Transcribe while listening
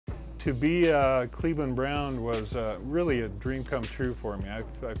To be a Cleveland Brown was really a dream come true for me. I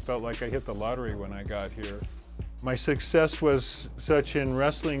felt like I hit the lottery when I got here. My success was such in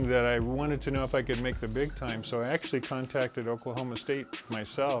wrestling that I wanted to know if I could make the big time, so I actually contacted Oklahoma State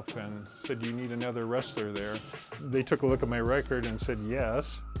myself and said, "Do you need another wrestler there?" They took a look at my record and said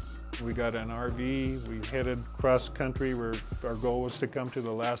yes. We got an RV, we headed cross country where our goal was to come to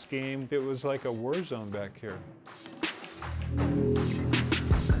the last game. It was like a war zone back here.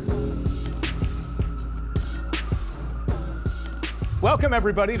 Welcome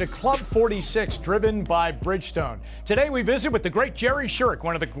everybody to Club 46, driven by Bridgestone. Today we visit with the great Jerry Sherk,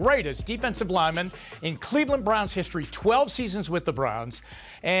 one of the greatest defensive linemen in Cleveland Browns history, 12 seasons with the Browns,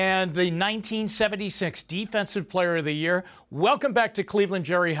 and the 1976 Defensive Player of the Year. Welcome back to Cleveland,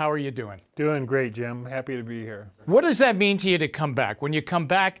 Jerry. How are you doing? Doing great, Jim. Happy to be here. What does that mean to you to come back? When you come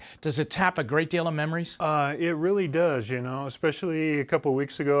back, does it tap a great deal of memories? It really does, you know, especially a couple of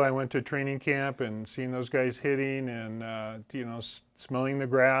weeks ago I went to training camp and seeing those guys hitting and, you know, smelling the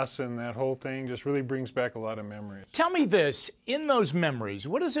grass and that whole thing just really brings back a lot of memories. Tell me this, in those memories,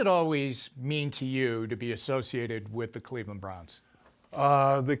 what does it always mean to you to be associated with the Cleveland Browns?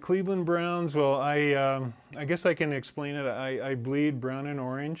 The Cleveland Browns, well, I guess I can explain it. I bleed brown and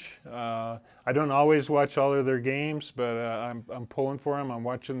orange. I don't always watch all of their games, but I'm pulling for them. I'm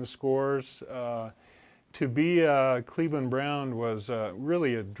watching the scores. To be a Cleveland Brown was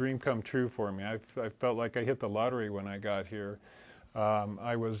really a dream come true for me. I felt like I hit the lottery when I got here.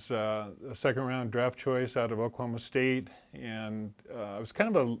 I was a second-round draft choice out of Oklahoma State, and I was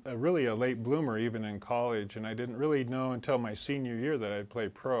kind of really a late bloomer even in college, and I didn't really know until my senior year that I'd play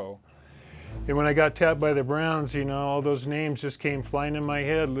pro. And when I got tapped by the Browns, you know, all those names just came flying in my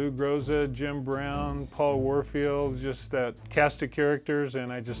head. Lou Groza, Jim Brown, Paul Warfield, just that cast of characters,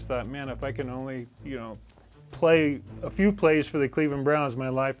 and I just thought, man, if I can only, you know, play a few plays for the Cleveland Browns, my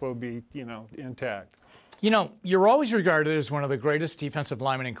life will be, you know, intact. You know, you're always regarded as one of the greatest defensive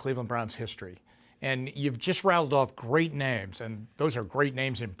linemen in Cleveland Browns history. And you've just rattled off great names, and those are great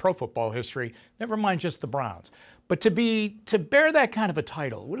names in pro football history, never mind just the Browns. But to bear that kind of a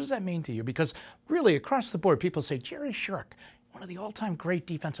title, what does that mean to you? Because really, across the board, people say, Jerry Sherk, one of the all-time great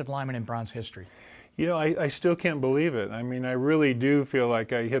defensive linemen in Browns history. You know, I still can't believe it. I mean, I really do feel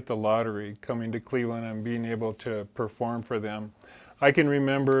like I hit the lottery coming to Cleveland and being able to perform for them. I can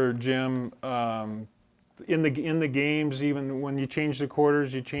remember, Jim, in the games, even when you change the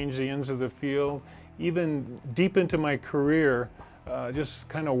quarters, you change the ends of the field, even deep into my career, just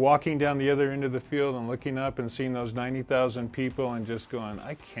kind of walking down the other end of the field and looking up and seeing those 90,000 people and just going,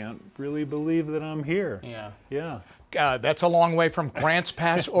 I can't really believe that I'm here. Yeah. Yeah. That's a long way from Grants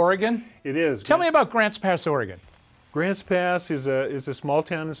Pass, Oregon. It is. Tell me about Grants Pass, Oregon. Grants Pass is a small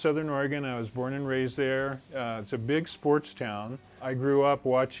town in southern Oregon. I was born and raised there. It's a big sports town. I grew up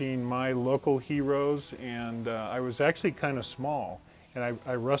watching my local heroes, and I was actually kind of small. And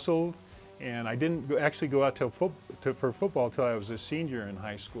I wrestled, and I didn't actually go out for football until I was a senior in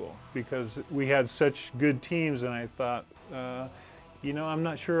high school because we had such good teams, and I thought, you know, I'm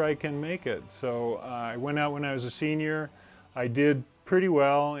not sure I can make it. So I went out when I was a senior. I did pretty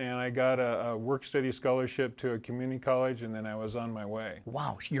well, and I got a work-study scholarship to a community college, and then I was on my way.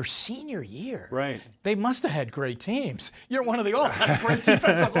 Wow, your senior year. Right. They must have had great teams. You're one of the all-time great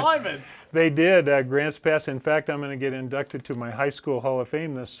defensive linemen. They did. Grants Pass. In fact, I'm going to get inducted to my high school Hall of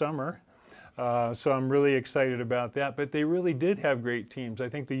Fame this summer. So I'm really excited about that. But they really did have great teams. I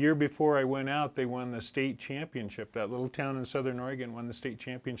think the year before I went out, they won the state championship. That little town in southern Oregon won the state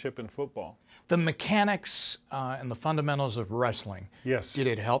championship in football. The mechanics and the fundamentals of wrestling. Yes. Did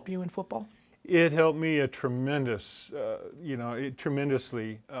it help you in football? It helped me a tremendously.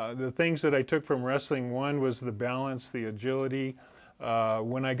 The things that I took from wrestling, one was the balance, the agility.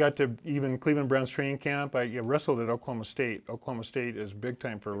 When I got to even Cleveland Browns training camp, I wrestled at Oklahoma State. Oklahoma State is big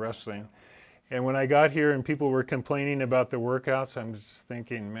time for wrestling. And when I got here and people were complaining about the workouts, I'm just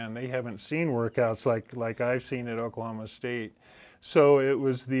thinking, man, they haven't seen workouts like I've seen at Oklahoma State. So it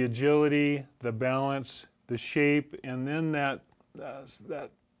was the agility, the balance, the shape, and then that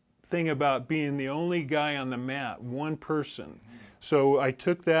thing about being the only guy on the mat, one person. So I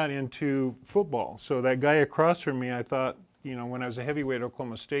took that into football. So that guy across from me, I thought, you know, when I was a heavyweight at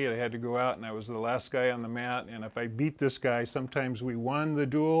Oklahoma State, I had to go out and I was the last guy on the mat. And if I beat this guy, sometimes we won the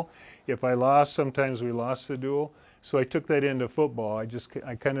duel. If I lost, sometimes we lost the duel. So I took that into football.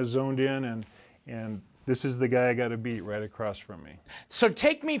 I kind of zoned in and this is the guy I got to beat right across from me. So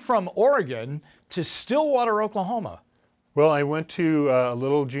take me from Oregon to Stillwater, Oklahoma. Well, I went to a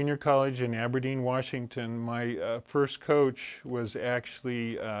little junior college in Aberdeen, Washington. My first coach was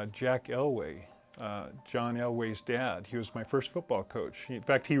actually Jack Elway. John Elway's dad. He was my first football coach. In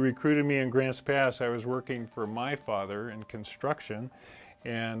fact, he recruited me in Grants Pass. I was working for my father in construction,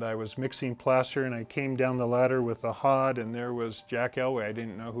 and I was mixing plaster, and I came down the ladder with a hod, and there was Jack Elway. I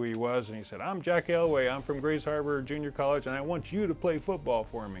didn't know who he was, and he said, "I'm Jack Elway. I'm from Grays Harbor Junior College, and I want you to play football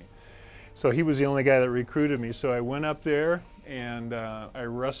for me." So he was the only guy that recruited me. So I went up there, and I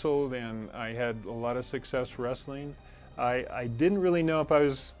wrestled, and I had a lot of success wrestling. I didn't really know if I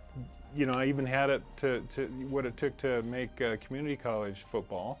was, I even had it to what it took to make community college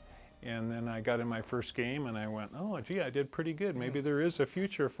football. And then I got in my first game, and I went, oh, gee, I did pretty good. Maybe there is a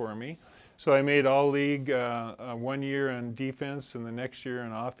future for me. So I made all-league 1 year in defense and the next year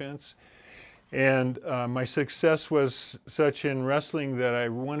in offense. And my success was such in wrestling that I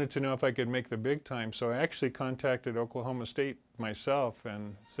wanted to know if I could make the big time. So I actually contacted Oklahoma State myself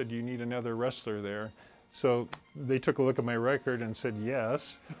and said, you need another wrestler there. So they took a look at my record and said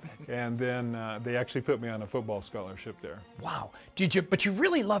yes, and then they actually put me on a football scholarship there. Wow. But you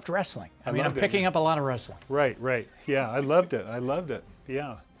really loved wrestling. I mean, I'm picking up a lot of wrestling. Right. Yeah, I loved it. Yeah.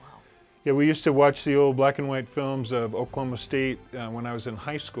 Wow. Yeah, we used to watch the old black and white films of Oklahoma State when I was in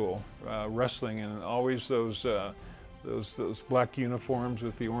high school, wrestling, and always those black uniforms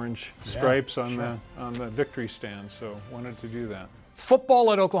with the orange stripes on the victory stand. So wanted to do that.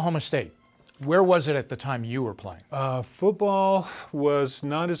 Football at Oklahoma State. Where was it at the time you were playing? Football was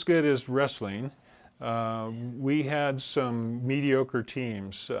not as good as wrestling. We had some mediocre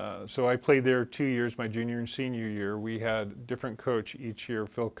teams. So I played there 2 years, my junior and senior year. We had a different coach each year.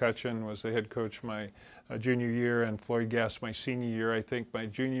 Phil Cutchin was the head coach my junior year, and Floyd Gass my senior year. I think my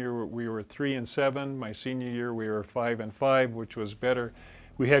junior year we were 3-7. My senior year we were 5-5, which was better.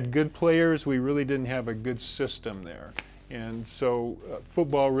 We had good players. We really didn't have a good system there. And so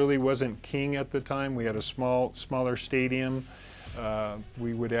football really wasn't king at the time. We had a smaller stadium.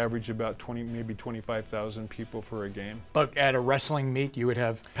 We would average about maybe 25,000 people for a game. But at a wrestling meet, you would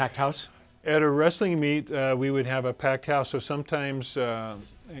have packed house? At a wrestling meet, we would have a packed house. So sometimes,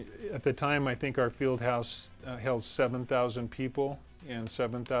 at the time, I think our field house held 7,000 people, and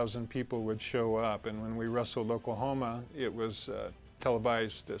 7,000 people would show up. And when we wrestled Oklahoma, it was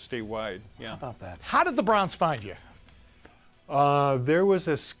televised statewide. Yeah. How about that? How did the Browns find you? There was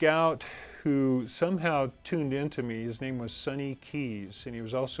a scout who somehow tuned into me. His name was Sonny Keys, and he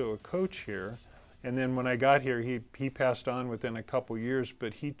was also a coach here. And then when I got here, he passed on within a couple years,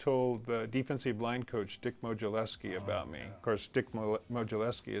 but he told the defensive line coach, Dick Modzelewski, about me. Of course, Dick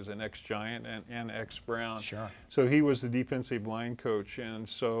Modzelewski is an ex-Giant and ex-Brown. Sure. So he was the defensive line coach, and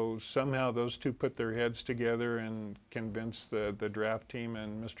so somehow those two put their heads together and convinced the draft team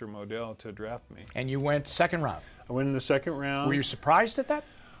and Mr. Modell to draft me. And you went second round. I went in the second round. Were you surprised at that?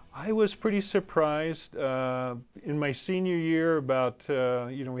 I was pretty surprised. In my senior year, about,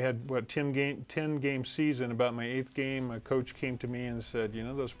 we had, 10-game season. About my 8th game, a coach came to me and said,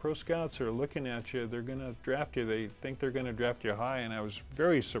 those pro scouts are looking at you. They're going to draft you. They think they're going to draft you high. And I was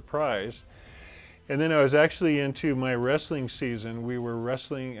very surprised. And then I was actually into my wrestling season. We were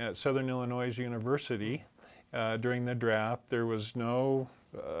wrestling at Southern Illinois University during the draft. There was no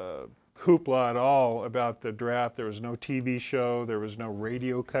hoopla at all about the draft. There was no TV show, there was no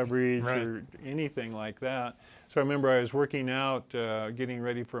radio coverage or anything like that. So I remember I was working out, getting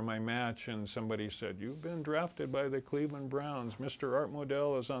ready for my match, and somebody said, "You've been drafted by the Cleveland Browns. Mr. Art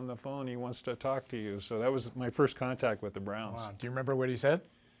Modell is on the phone. He wants to talk to you." So that was my first contact with the Browns. Wow. Do you remember what he said?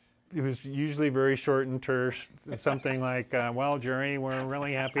 It was usually very short and terse, something like, well, Jerry, we're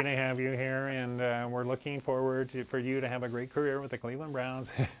really happy to have you here, and we're looking forward for you to have a great career with the Cleveland Browns.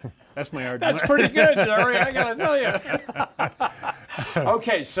 That's my argument. That's pretty good, Jerry, I gotta tell you.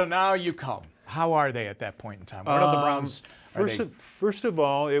 Okay, so now you come. How are they at that point in time? What are the Browns? First of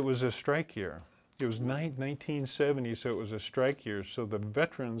all, it was a strike year. It was 1970, so it was a strike year. So the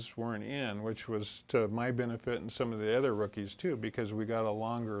veterans weren't in, which was to my benefit and some of the other rookies too, because we got a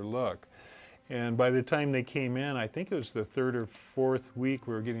longer look. And by the time they came in, I think it was the 3rd or 4th week,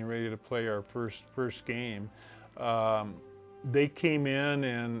 we were getting ready to play our first game. They came in,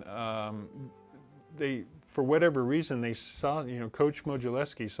 and they, for whatever reason, they saw, Coach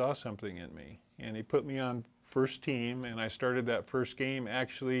Modzelewski saw something in me, and he put me on first team, and I started that first game.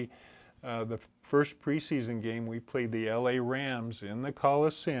 Actually, the first preseason game, we played the LA Rams in the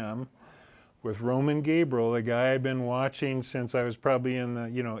Coliseum with Roman Gabriel, a guy I'd been watching since I was probably in the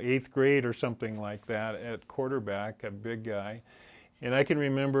 8th grade or something like that, at quarterback, a big guy. And I can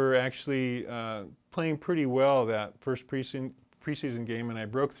remember actually playing pretty well that first preseason game, and I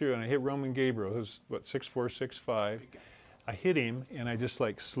broke through and I hit Roman Gabriel, who's 6'4", 6'5". I hit him, and I just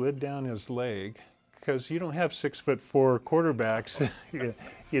slid down his leg, because you don't have 6'4" quarterbacks,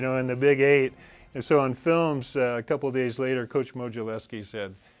 in the Big 8. And so on films, a couple of days later, Coach Mo Gillespie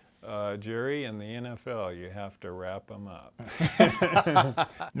said, Jerry, in the NFL, you have to wrap them up.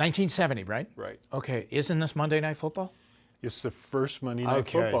 1970, right? Right. Okay, isn't this Monday Night Football? It's the first Monday Night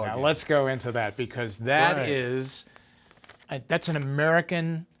Football now game. let's go into that, because that Right. is, that's an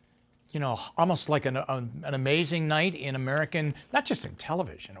American, you know, almost like an amazing night in American, not just in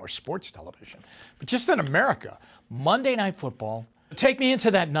television or sports television, but just in America. Monday Night Football. Take me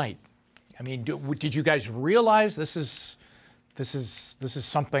into that night. I mean, did you guys realize this is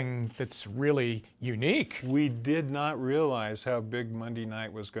something that's really unique? We did not realize how big Monday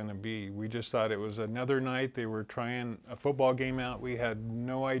night was going to be. We just thought it was another night. They were trying a football game out. We had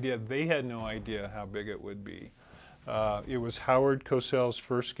no idea. They had no idea how big it would be. It was Howard Cosell's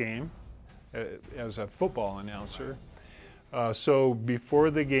first game as a football announcer. So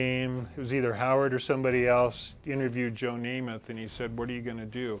before the game, it was either Howard or somebody else interviewed Joe Namath, and he said, "What are you going to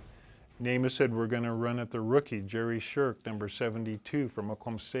do?" Namath said, "We're going to run at the rookie, Jerry Sherk, number 72 from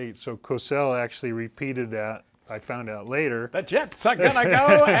Oklahoma State." So Cosell actually repeated that. I found out later. The Jets are going to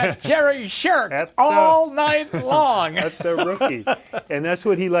go at Jerry Sherk all night long. At the rookie. And that's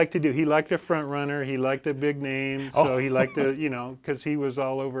what he liked to do. He liked a front runner. He liked a big name. So he liked to, you know, because he was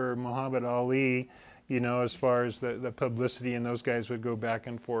all over Muhammad Ali, you know, as far as the publicity, and those guys would go back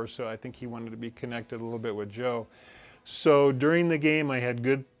and forth. So I think he wanted to be connected a little bit with Joe. So during the game, I had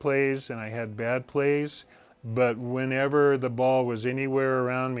good plays and I had bad plays. But whenever the ball was anywhere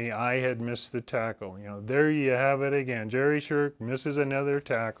around me, I had missed the tackle. You know, there you have it again. Jerry Sherk misses another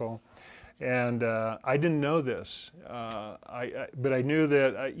tackle. And I didn't know this, but I knew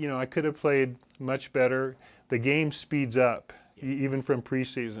that, you know, I could have played much better. The game speeds up, even from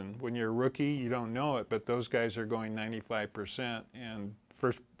preseason. When you're a rookie, you don't know it, but those guys are going 95%. And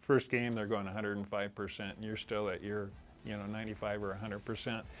first game, they're going 105%. And you're still at your, you know, 95 or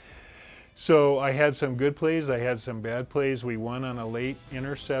 100%. So I had some good plays, I had some bad plays. We won on a late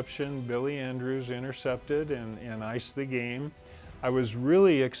interception. Billy Andrews intercepted and iced the game. I was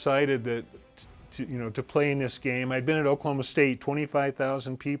really excited that to play in this game. I'd been at Oklahoma State,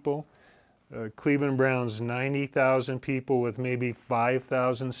 25,000 people. Cleveland Browns, 90,000 people with maybe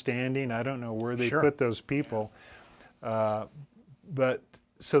 5,000 standing. I don't know where they put those people. But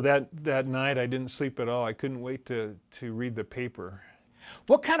so that night I didn't sleep at all. I couldn't wait to read the paper.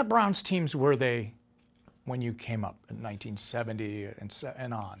 What kind of Browns teams were they when you came up in 1970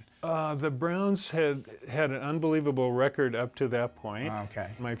 and on? The Browns had an unbelievable record up to that point. Okay.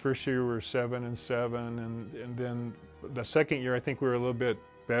 My first year we were 7-7, and then the second year I think we were a little bit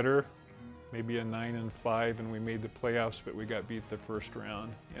better, maybe a 9-5, and we made the playoffs, but we got beat the first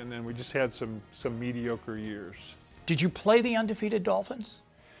round. And then we just had some mediocre years. Did you play the undefeated Dolphins?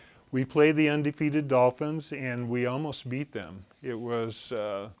 We played the undefeated Dolphins, and we almost beat them. It was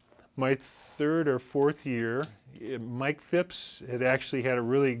my third or fourth year. Mike Phipps had actually had a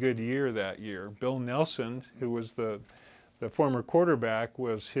really good year that year. Bill Nelson, who was the former quarterback,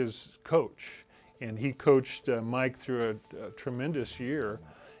 was his coach, and he coached Mike through a tremendous year.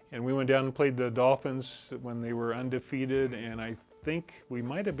 And we went down and played the Dolphins when they were undefeated, and I think we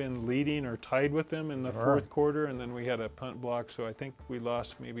might have been leading or tied with them in the fourth quarter, and then we had a punt block, so I think we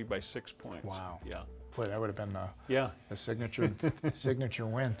lost maybe by 6 points. Wow. Yeah. Boy, that would have been a signature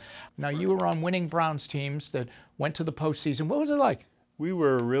win. Now, you were on winning Browns teams that went to the postseason. What was it like? We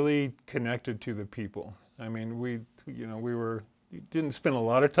were really connected to the people. I mean, we didn't spend a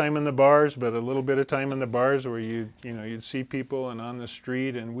lot of time in the bars, but a little bit of time in the bars where you'd see people and on the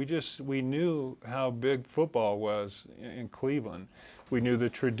street, and we knew how big football was in Cleveland. We knew the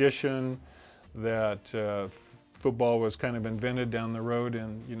tradition that football was kind of invented down the road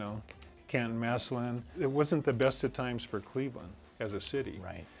in, Canton, Massillon. It wasn't the best of times for Cleveland as a city.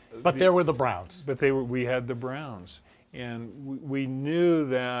 Right. But there were the Browns. But we had the Browns. And we knew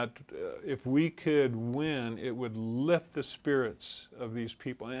that if we could win, it would lift the spirits of these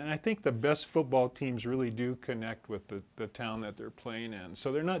people. And I think the best football teams really do connect with the town that they're playing in.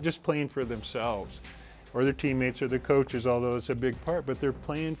 So they're not just playing for themselves or their teammates or their coaches, although it's a big part, but they're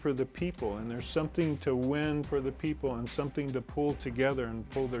playing for the people. And there's something to win for the people and something to pull together and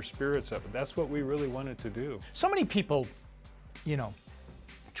pull their spirits up. That's what we really wanted to do. So many people,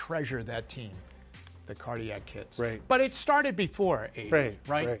 treasure that team. The Cardiac Kids. Right. But it started before 80,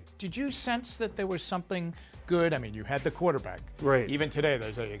 right? Did you sense that there was something good. I mean, you had the quarterback. Right. Even today,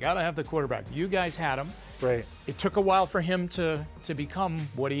 they say you got to have the quarterback. You guys had him. Right. It took a while for him to become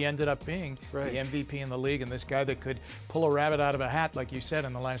what he ended up being, Right. the MVP in the league, and this guy that could pull a rabbit out of a hat, like you said,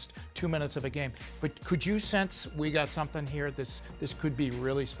 in the last 2 minutes of a game. But could you sense we got something here? This could be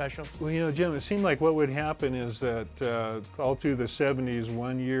really special? Well, you know, Jim, it seemed like what would happen is that all through the 70s,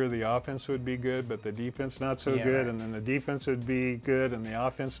 one year the offense would be good, but the defense not so good, right. and then the defense would be good, and the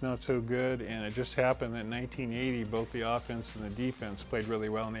offense not so good, and it just happened that in 1980, both the offense and the defense played really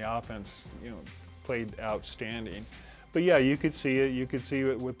well, and the offense, you know, played outstanding. But yeah, you could see it. You could see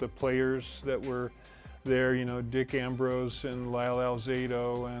it with the players that were there, you know, Dick Ambrose and Lyle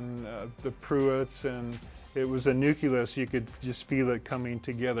Alzado and the Pruitts, and it was a nucleus. You could just feel it coming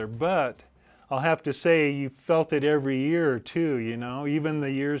together. But I'll have to say, you felt it every year too, you know, even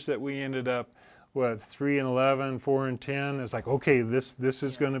the years that we ended up, what, 3-11, 4-10, it's like, okay, this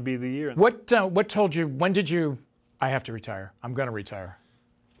is going to be the year. What told you, when did you, I have to retire, I'm going to retire?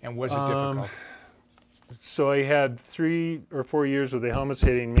 And was it difficult? So I had 3 or 4 years with the helmets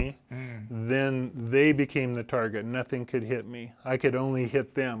hitting me. Then they became the target. Nothing could hit me. I could only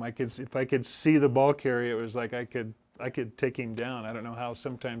hit them. If I could see the ball carrier, it was like I could take him down. I don't know how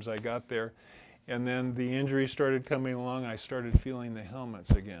sometimes I got there. And then the injury started coming along, and I started feeling the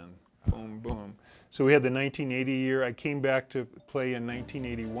helmets again. Boom, boom. So we had the 1980 year. I came back to play in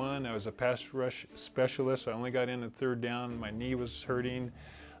 1981. I was a pass rush specialist. I only got in at third down. My knee was hurting.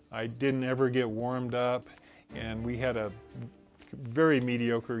 I didn't ever get warmed up, and we had a very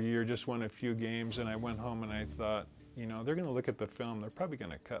mediocre year, just won a few games, and I went home and I thought, you know, they're going to look at the film. They're probably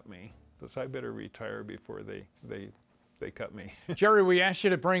going to cut me, so I better retire before they cut me. Jerry, we asked you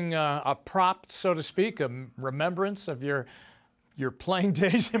to bring a prop, so to speak, a remembrance of your playing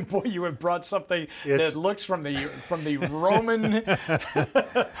days, and boy, you have brought something that looks from the Roman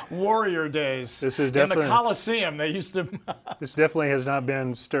warrior days. This is in the definitely, Colosseum. They used to. This definitely has not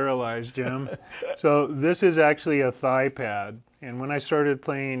been sterilized, Jim. So this is actually a thigh pad, and when I started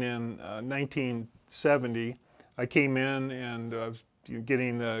playing in 1970, I came in and was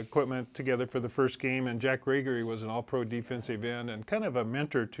getting the equipment together for the first game, and Jack Gregory was an all-pro defensive end and kind of a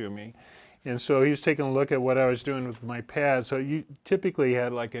mentor to me. And so he was taking a look at what I was doing with my pads. So you typically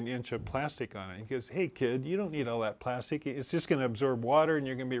had like an inch of plastic on it. He goes, hey kid, you don't need all that plastic. It's just going to absorb water, and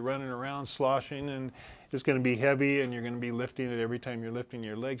you're going to be running around sloshing, and it's going to be heavy, and you're going to be lifting it every time you're lifting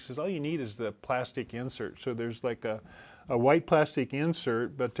your legs. He says, all you need is the plastic insert. So there's like a white plastic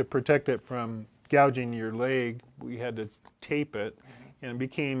insert, but to protect it from gouging your leg, we had to tape it. And it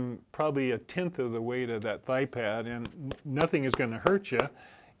became probably 1/10 of the weight of that thigh pad, and nothing is going to hurt you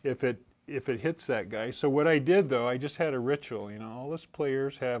if it hits that guy. So what I did, though, I just had a ritual. You know, all us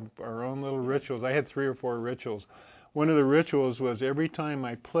players have our own little rituals. I had 3 or 4 rituals. One of the rituals was every time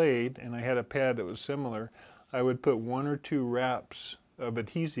I played, and I had a pad that was similar, I would put 1 or 2 wraps of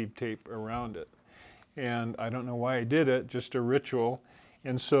adhesive tape around it. And I don't know why I did it, just a ritual.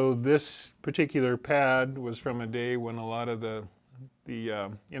 And so this particular pad was from a day when a lot of the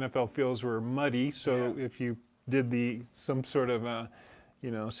NFL fields were muddy. So if you did some sort of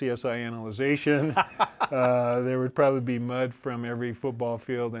CSI analyzation, there would probably be mud from every football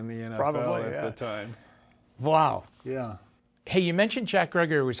field in the NFL at the time. Wow. Yeah. Hey, you mentioned Jack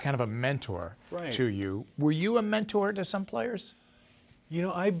Gregory was kind of a mentor Right. to you. Were you a mentor to some players? You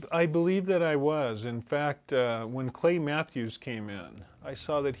know, I believe that I was. In fact, when Clay Matthews came in, I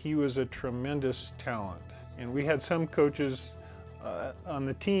saw that he was a tremendous talent. And we had some coaches on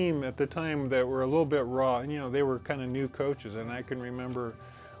the team at the time that were a little bit raw, and you know, they were kind of new coaches. And I can remember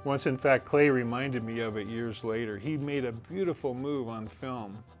once, in fact, Clay reminded me of it years later. He made a beautiful move on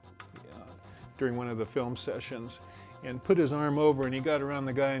film during one of the film sessions, and put his arm over, and he got around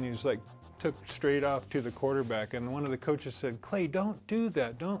the guy, and he was like, took straight off to the quarterback. And one of the coaches said, Clay, don't do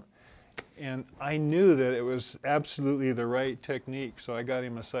that, don't. And I knew that it was absolutely the right technique, so I got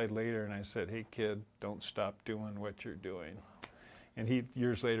him aside later and I said, hey kid, don't stop doing what you're doing. And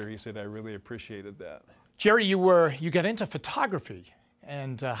years later, he said, I really appreciated that. Jerry, you got into photography,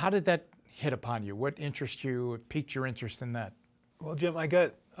 and how did that hit upon you? What piqued your interest in that? Well, Jim, I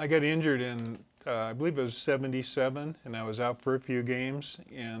got injured in, I believe it was 77, and I was out for a few games.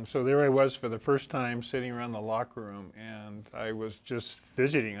 And so there I was for the first time sitting around the locker room, and I was just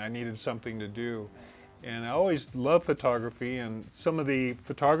fidgeting. I needed something to do. And I always loved photography, and some of the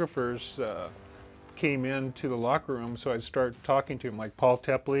photographers came into the locker room, so I'd start talking to them, like Paul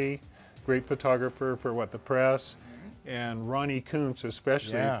Tepley, great photographer for the press, and Ronnie Kuntz,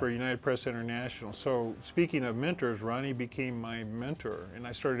 especially for United Press International. So speaking of mentors, Ronnie became my mentor, and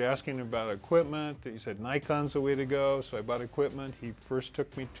I started asking him about equipment. He said Nikon's the way to go, so I bought equipment. He first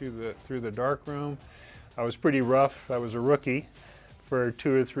took me through the dark room. I was pretty rough. I was a rookie for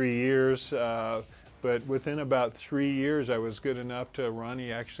 2 or 3 years, but within about 3 years, I was good enough to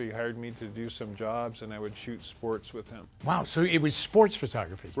Ronnie actually hired me to do some jobs, and I would shoot sports with him. Wow, so it was sports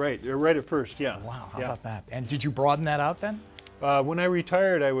photography. Right, right at first, yeah. Wow, how yeah. about that? And did you broaden that out then? When I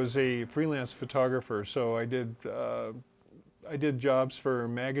retired, I was a freelance photographer, so I did jobs for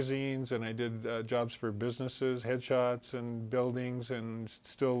magazines, and I did jobs for businesses, headshots and buildings, and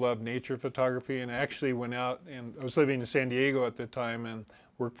still love nature photography. And I actually went out, and I was living in San Diego at the time, and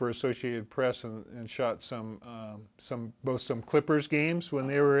worked for Associated Press and shot both some Clippers games when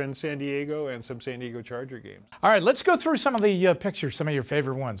they were in San Diego and some San Diego Charger games. All right, let's go through some of the pictures, some of your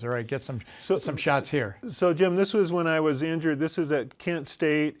favorite ones. All right, get some shots here. So Jim, this was when I was injured. This is at Kent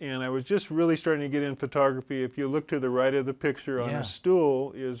State, and I was just really starting to get in photography. If you look to the right of the picture, on a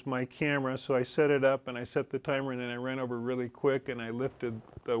stool is my camera. So I set it up and I set the timer, and then I ran over really quick and I lifted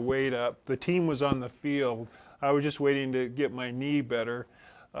the weight up. The team was on the field. I was just waiting to get my knee better.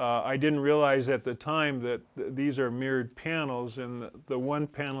 I didn't realize at the time that these are mirrored panels, and the one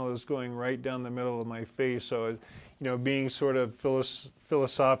panel is going right down the middle of my face. So, being sort of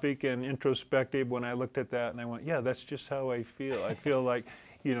philosophic and introspective, when I looked at that, and I went, yeah, that's just how I feel. I feel like,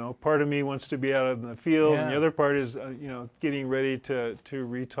 part of me wants to be out in the field, and the other part is, getting ready to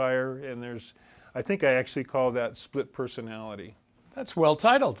retire. And I think I actually call that split personality. That's well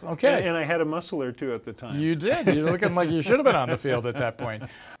titled. Okay. And I had a muscle or two at the time. You did. You're looking like you should have been on the field at that point.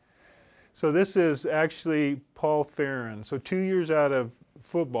 So this is actually Paul Farron. So 2 years out of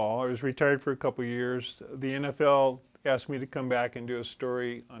football, I was retired for a couple years. The NFL asked me to come back and do a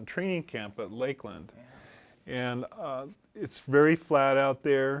story on training camp at Lakeland. And it's very flat out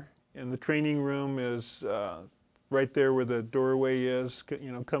there, and the training room is right there where the doorway is,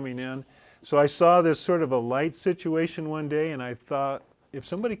 coming in. So I saw this sort of a light situation one day, and I thought, if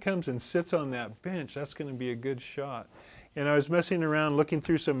somebody comes and sits on that bench, that's going to be a good shot. And I was messing around looking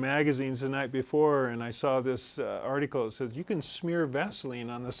through some magazines the night before, and I saw this article that says you can smear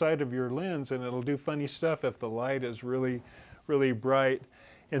Vaseline on the side of your lens and it'll do funny stuff if the light is really, really bright.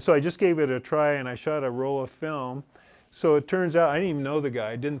 And so I just gave it a try, and I shot a roll of film. So it turns out I didn't even know the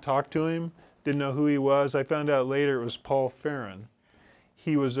guy. I didn't talk to him, didn't know who he was. I found out later it was Paul Farron.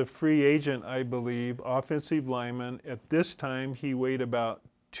 He was a free agent, I believe, offensive lineman. At this time, he weighed about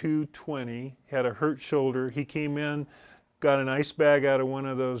 220, had a hurt shoulder. He came in, got an ice bag out of one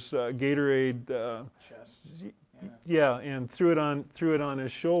of those Gatorade chests. Yeah, and threw it on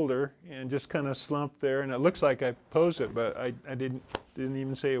his shoulder, and just kind of slumped there. And it looks like I posed it, but I didn't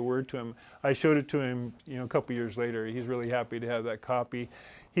even say a word to him. I showed it to him, a couple years later. He's really happy to have that copy.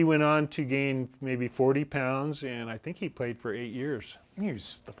 He went on to gain maybe 40 pounds, and I think he played for 8 years. He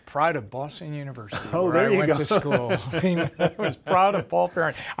was the pride of Boston University, where I went to school. I was proud of Paul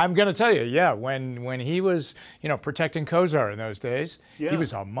Farron. I'm going to tell you, yeah, when he was, protecting Kozar in those days, he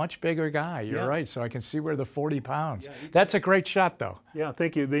was a much bigger guy. You're right, so I can see where the 40 pounds. That's a great shot, though. Yeah,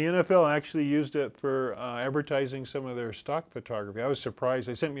 thank you. The NFL actually used it for advertising some of their stock photography. I was surprised.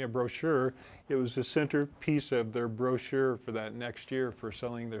 They sent me a brochure. It was the centerpiece of their brochure for that next year for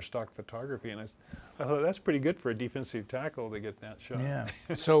selling their stock photography, and I thought that's pretty good for a defensive tackle to get that shot. Yeah.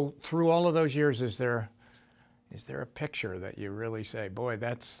 So through all of those years, is there a picture that you really say, boy,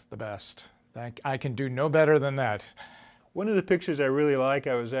 that's the best? I can do no better than that? One of the pictures I really like,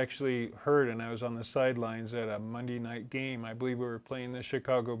 I was actually hurt, and I was on the sidelines at a Monday night game. I believe we were playing the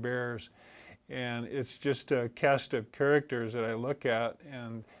Chicago Bears, and it's just a cast of characters that I look at,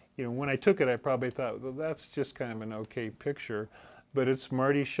 and when I took it, I probably thought, well, that's just kind of an okay picture. But it's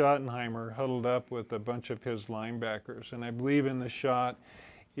Marty Schottenheimer huddled up with a bunch of his linebackers. And I believe in the shot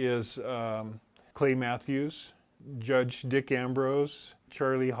is Clay Matthews, Judge Dick Ambrose,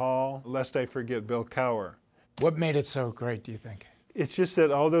 Charlie Hall, lest I forget Bill Cowher. What made it so great, do you think? It's just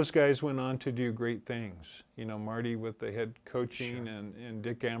that all those guys went on to do great things. Marty with the head coaching, and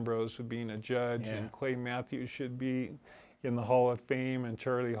Dick Ambrose being a judge, and Clay Matthews should be in the Hall of Fame, and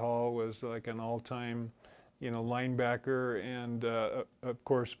Charlie Hall was like an all-time linebacker, and of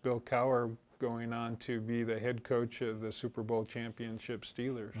course Bill Cowher going on to be the head coach of the Super Bowl championship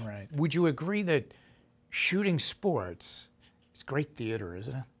Steelers. Right. Would you agree that shooting sports is great theater,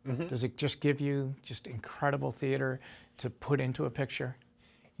 isn't it? Mm-hmm. Does it just give you just incredible theater to put into a picture?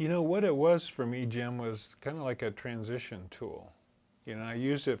 What it was for me, Jim, was kind of like a transition tool. I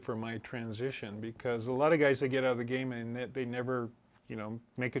used it for my transition, because a lot of guys, they get out of the game and they never,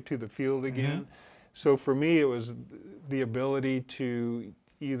 make it to the field again. Mm-hmm. So for me, it was the ability to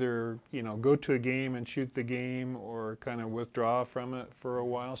either, go to a game and shoot the game, or kind of withdraw from it for a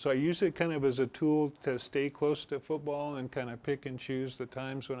while. So I use it kind of as a tool to stay close to football and kind of pick and choose the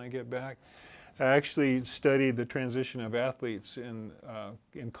times when I get back. I actually studied the transition of athletes in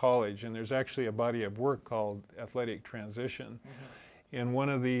college, and there's actually a body of work called athletic transition. And one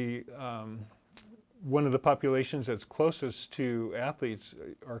of the populations that's closest to athletes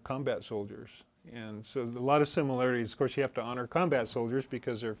are combat soldiers. And so a lot of similarities. Of course, you have to honor combat soldiers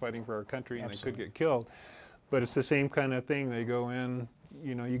because they're fighting for our country and Absolutely. they could get killed. But it's the same kind of thing. They go in,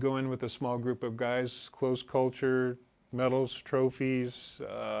 you go in with a small group of guys, close culture, medals, trophies,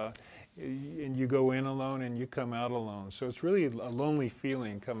 and you go in alone and you come out alone. So it's really a lonely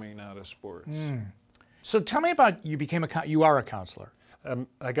feeling coming out of sports. So tell me about, you are a counselor.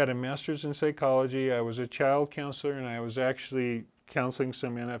 I got a master's in psychology. I was a child counselor, and I was actually counseling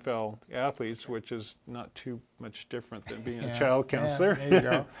some NFL athletes, which is not too much different than being a child counselor. Yeah, there you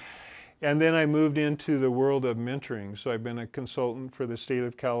go. And then I moved into the world of mentoring. So I've been a consultant for the state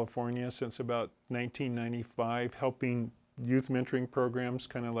of California since about 1995, helping youth mentoring programs,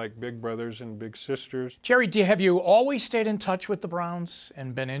 kind of like Big Brothers and Big Sisters. Jerry, have you always stayed in touch with the Browns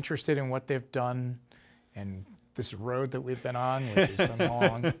and been interested in what they've done and this road that we've been on, which has been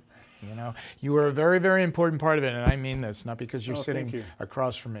long? You were a very, very important part of it, and I mean this, not because you're sitting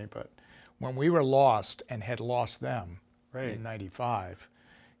across from me, but when we were lost and had lost them in '95,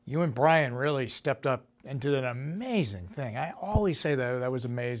 you and Brian really stepped up and did an amazing thing. I always say that was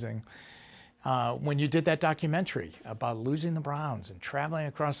amazing. When you did that documentary about losing the Browns and traveling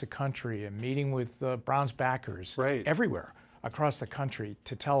across the country and meeting with Browns backers everywhere across the country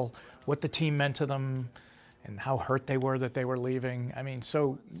to tell what the team meant to them and how hurt they were that they were leaving. I mean,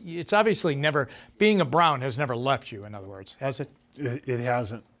 so it's obviously being a Brown has never left you, in other words, has it? It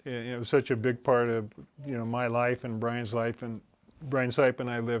hasn't. It was such a big part of, my life and Brian's life, and Brian Sipe and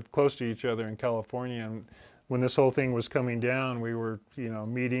I lived close to each other in California, and when this whole thing was coming down, we were,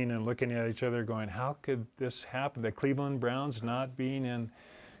 meeting and looking at each other going, how could this happen? The Cleveland Browns not being in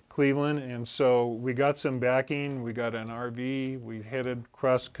Cleveland. And so we got some backing. We got an RV. We headed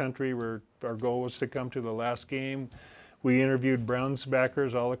cross country where our goal was to come to the last game. We interviewed Browns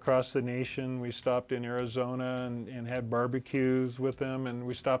backers all across the nation. We stopped in Arizona and had barbecues with them. And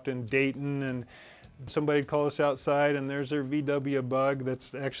we stopped in Dayton, and somebody called us outside, and there's their VW Bug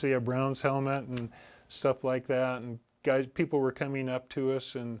that's actually a Browns helmet and stuff like that. And people were coming up to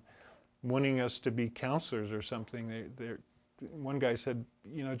us and wanting us to be counselors or something. One guy said,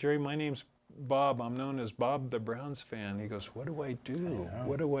 Jerry, my name's Bob. I'm known as Bob the Browns fan. He goes, what do I do?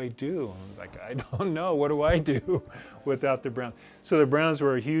 What do I do? I'm like, I don't know. What do I do without the Browns? So the Browns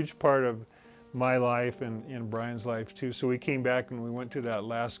were a huge part of my life and Brian's life too. So we came back and we went to that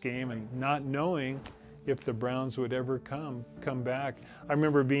last game and not knowing if the Browns would ever come back. I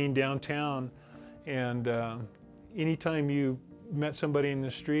remember being downtown, and anytime you met somebody in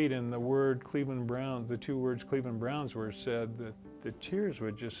the street and the word Cleveland Browns, the two words Cleveland Browns were said, that the tears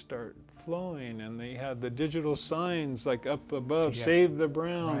would just start flowing, and they had the digital signs like up above, save the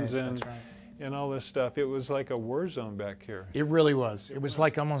Browns, and all this stuff. It was like a war zone back here. It really was. It was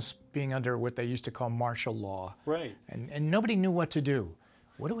like almost being under what they used to call martial law. Right. And nobody knew what to do.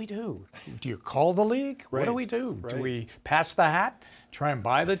 What do we do? Do you call the league? What do we do? Right. Do we pass the hat? Try and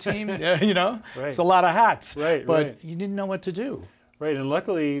buy the team? It's a lot of hats. But you didn't know what to do. Right, and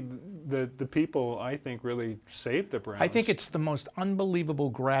luckily the people, I think, really saved the Browns. I think it's the most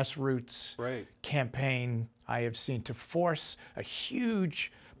unbelievable grassroots campaign I have seen to force a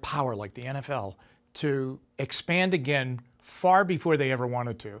huge power like the NFL to expand again far before they ever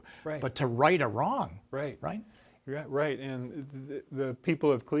wanted to, but to right a wrong. Right? Yeah, right, and the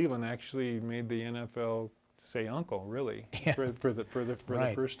people of Cleveland actually made the NFL say uncle, really, for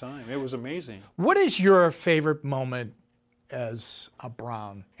the first time. It was amazing. What is your favorite moment as a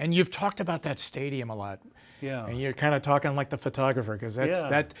Brown? And you've talked about that stadium a lot. Yeah. And you're kind of talking like the photographer, because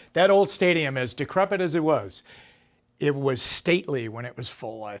that old stadium, as decrepit as it was stately when it was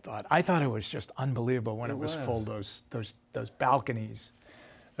full. I thought it was just unbelievable when it was full. Those balconies.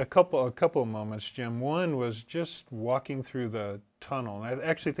 A couple of moments, Jim. One was just walking through the tunnel. And I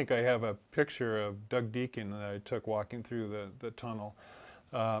actually think I have a picture of Doug Deacon that I took walking through the tunnel.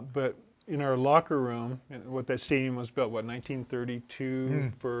 But in our locker room, what that stadium was built,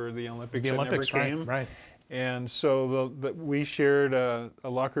 1932 for the Olympics. The Olympics, never came. Right. And so we shared a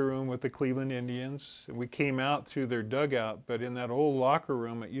locker room with the Cleveland Indians. We came out through their dugout, but in that old locker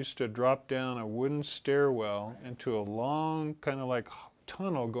room, it used to drop down a wooden stairwell into a long kind of like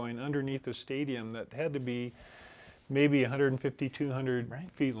tunnel going underneath the stadium that had to be maybe 150, 200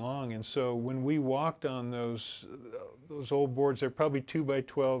 feet long. And so when we walked on those old boards, they're probably 2 by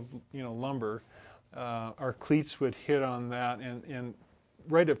 12, lumber. Our cleats would hit on that, and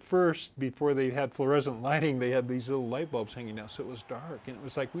right at first, before they had fluorescent lighting, they had these little light bulbs hanging down, so it was dark, and it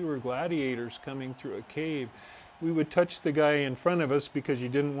was like we were gladiators coming through a cave. We would touch the guy in front of us because you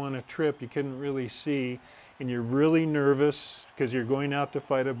didn't want to trip, you couldn't really see, and you're really nervous because you're going out to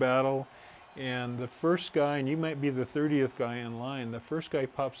fight a battle. And the first guy, and you might be the 30th guy in line, the first guy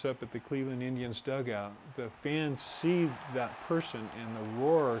pops up at the Cleveland Indians dugout. The fans see that person, and the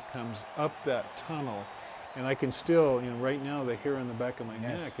roar comes up that tunnel. And I can still, right now, the hair on the back of my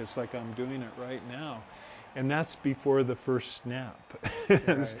neck, it's like I'm doing it right now. And that's before the first snap.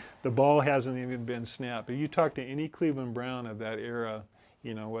 Right. The ball hasn't even been snapped. If you talk to any Cleveland Brown of that era,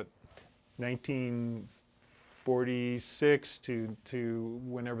 1946 to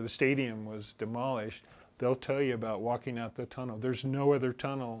whenever the stadium was demolished, they'll tell you about walking out the tunnel. There's no other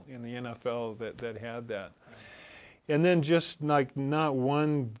tunnel in the NFL that had that. And then just like not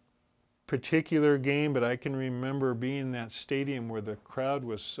one particular game, but I can remember being in that stadium where the crowd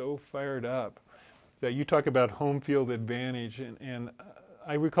was so fired up that you talk about home field advantage. And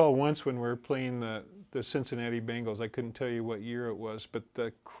I recall once when we were playing the Cincinnati Bengals, I couldn't tell you what year it was, but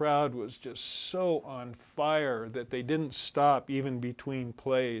the crowd was just so on fire that they didn't stop even between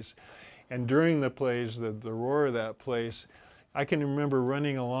plays. And during the plays, the roar of that place, I can remember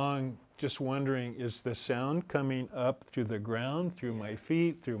running along just wondering, is the sound coming up through the ground, through my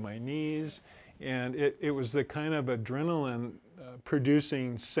feet, through my knees? And it was the kind of adrenaline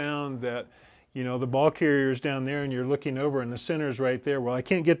producing sound that, the ball carrier's down there and you're looking over and the center's right there. Well, I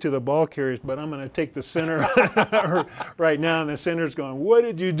can't get to the ball carriers, but I'm going to take the center right now. And the center's going, what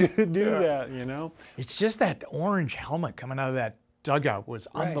did you do that, It's just that orange helmet coming out of that dugout was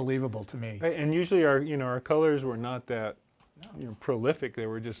unbelievable to me. Right. And usually our colors were not that prolific. They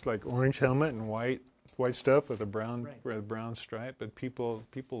were just like orange helmet and white stuff with a brown stripe. But people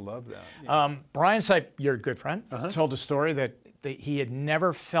love that. Brian Sipe, your good friend, told a story that he had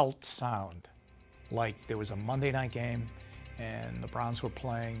never felt sound like there was a Monday night game and the Browns were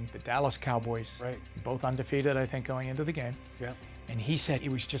playing the Dallas Cowboys, both undefeated, I think, going into the game. Yeah. And he said it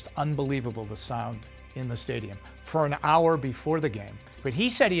was just unbelievable, the sound in the stadium for an hour before the game. But he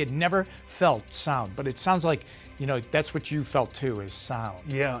said he had never felt sound. But it sounds like, that's what you felt too, is sound.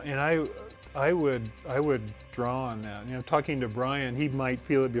 Yeah, and I would draw on that. Talking to Brian, he might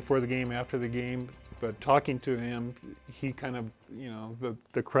feel it before the game, after the game, but talking to him, he kind of,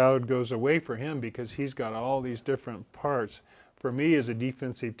 the crowd goes away for him because he's got all these different parts. For me as a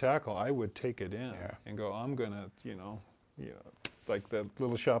defensive tackle, I would take it in and go, I'm gonna, like the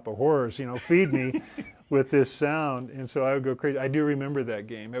Little Shop of Horrors, feed me with this sound. And so I would go crazy. I do remember that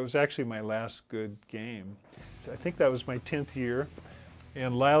game. It was actually my last good game. I think that was my 10th year.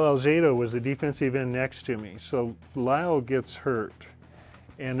 And Lyle Alzado was the defensive end next to me. So Lyle gets hurt.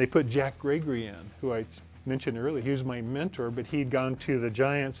 And they put Jack Gregory in, who I mentioned earlier. He was my mentor, but he'd gone to the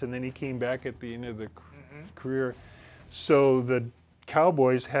Giants, and then he came back at the end of the career. So the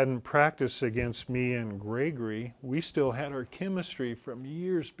Cowboys hadn't practiced against me and Gregory. We still had our chemistry from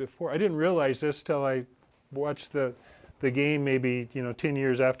years before. I didn't realize this till I watched the game maybe 10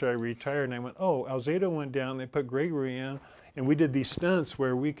 years after I retired, and I went, oh, Alzado went down, they put Gregory in, and we did these stunts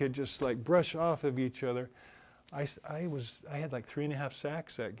where we could just like brush off of each other. I had like 3.5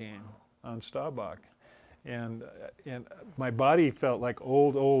 sacks that game on Staubach, and my body felt like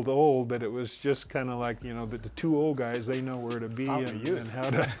old, but it was just kind of like the two old guys, they know where to be and how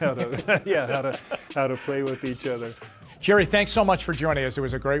to play with each other. Jerry, thanks so much for joining us. It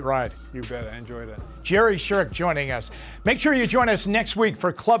was a great ride. You bet, I enjoyed it. Jerry Sherk joining us. Make sure you join us next week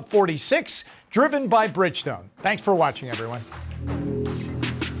for Club 46, driven by Bridgestone. Thanks for watching, everyone.